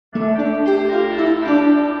Oh,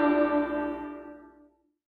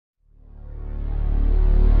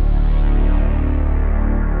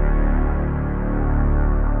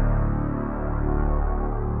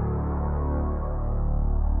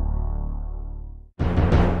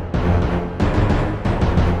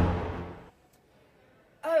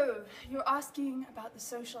 you're asking about the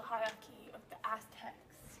social hierarchy of the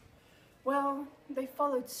Aztecs. Well, they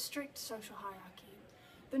followed strict social hierarchy.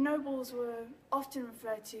 The nobles were often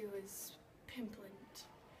referred to as pimplant,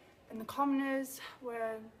 and the commoners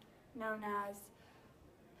were known as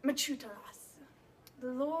machutelas. The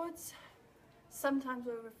lords sometimes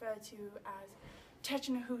were referred to as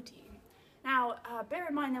technahuti. Now, bear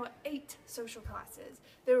in mind there were 8 social classes.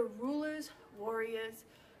 There were rulers, warriors,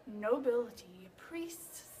 nobility,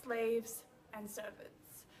 priests, slaves, and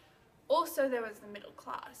servants. Also, there was the middle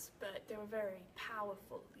class, but they were very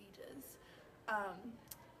powerful leaders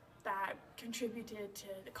that contributed to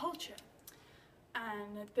the culture.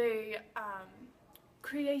 And they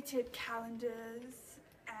created calendars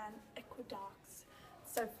and aqueducts,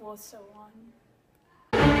 so forth, so on.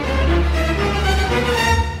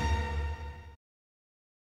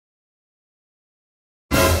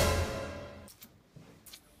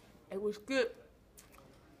 It was good.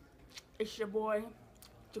 It's your boy,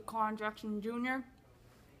 Jaquan Jackson Jr.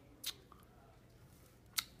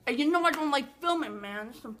 And you know I don't like filming, man.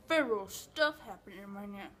 There's some federal stuff happening right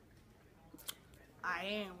now.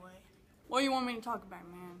 Anyway. What do you want me to talk about,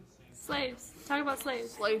 man? Slaves. Talk about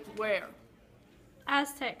slaves. Slaves where?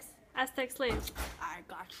 Aztecs. Aztec slaves. I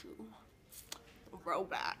got you.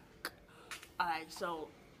 Throwback. Alright, so,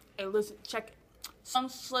 hey, listen, check it. Some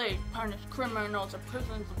slaves punished criminals and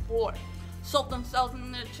prisoners of war, sold themselves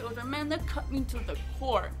and their children. Man, they cut me to the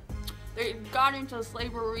core. They got into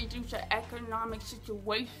slavery due to economic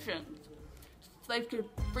situations. Slaves could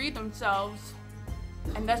free themselves,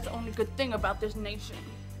 and that's the only good thing about this nation.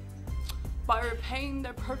 By repaying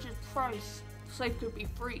their purchase price, slaves could be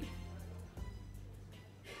free.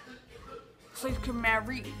 Slaves could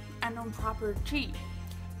marry and own property,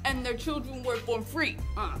 and their children were born free.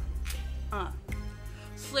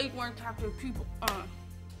 Slaves weren't captive people.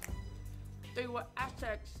 They were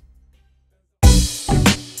Aztecs